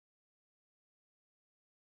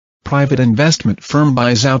private investment firm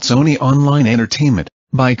buys out Sony Online Entertainment,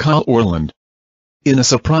 by Kyle Orland. In a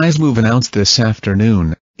surprise move announced this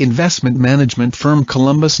afternoon, investment management firm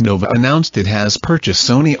Columbus Nova announced it has purchased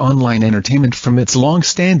Sony Online Entertainment from its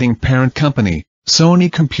long-standing parent company, Sony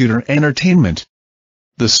Computer Entertainment.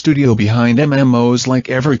 The studio behind MMOs like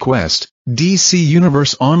EverQuest, DC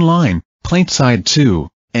Universe Online, PlanetSide 2,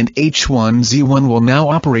 and H1Z1 will now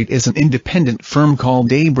operate as an independent firm called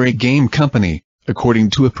Daybreak Game Company, according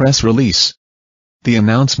to a press release. The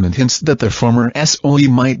announcement hints that the former Sony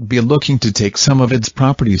might be looking to take some of its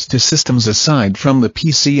properties to systems aside from the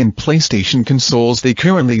PC and PlayStation consoles they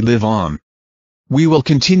currently live on. We will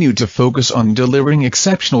continue to focus on delivering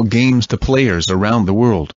exceptional games to players around the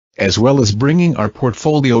world, as well as bringing our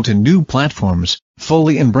portfolio to new platforms,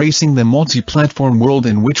 fully embracing the multi-platform world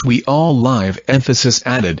in which we all live, emphasis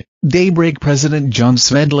added, Daybreak President John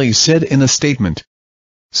Smedley said in a statement.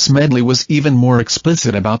 Smedley was even more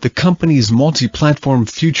explicit about the company's multi-platform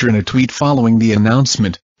future in a tweet following the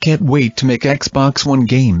announcement, "Can't wait to make Xbox One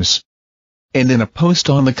games." And in a post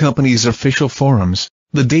on the company's official forums,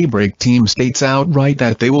 the Daybreak team states outright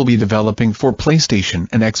that they will be developing for PlayStation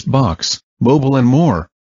and Xbox, mobile and more.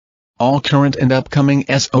 All current and upcoming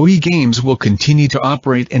SOE games will continue to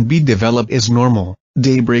operate and be developed as normal,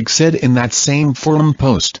 Daybreak said in that same forum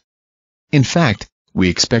post. In fact, we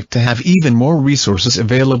expect to have even more resources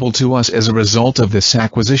available to us as a result of this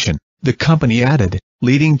acquisition, the company added,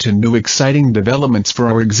 leading to new exciting developments for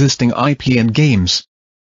our existing IP and games.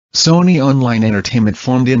 Sony Online Entertainment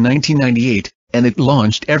formed in 1998, and it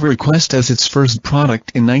launched EverQuest as its first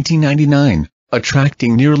product in 1999,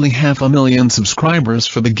 attracting nearly 500,000 subscribers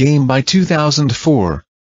for the game by 2004.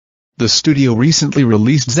 The studio recently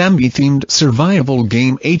released zombie-themed survival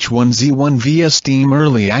game H1Z1 via Steam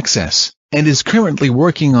Early Access, and is currently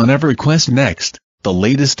working on EverQuest Next, the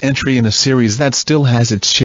latest entry in a series that still has its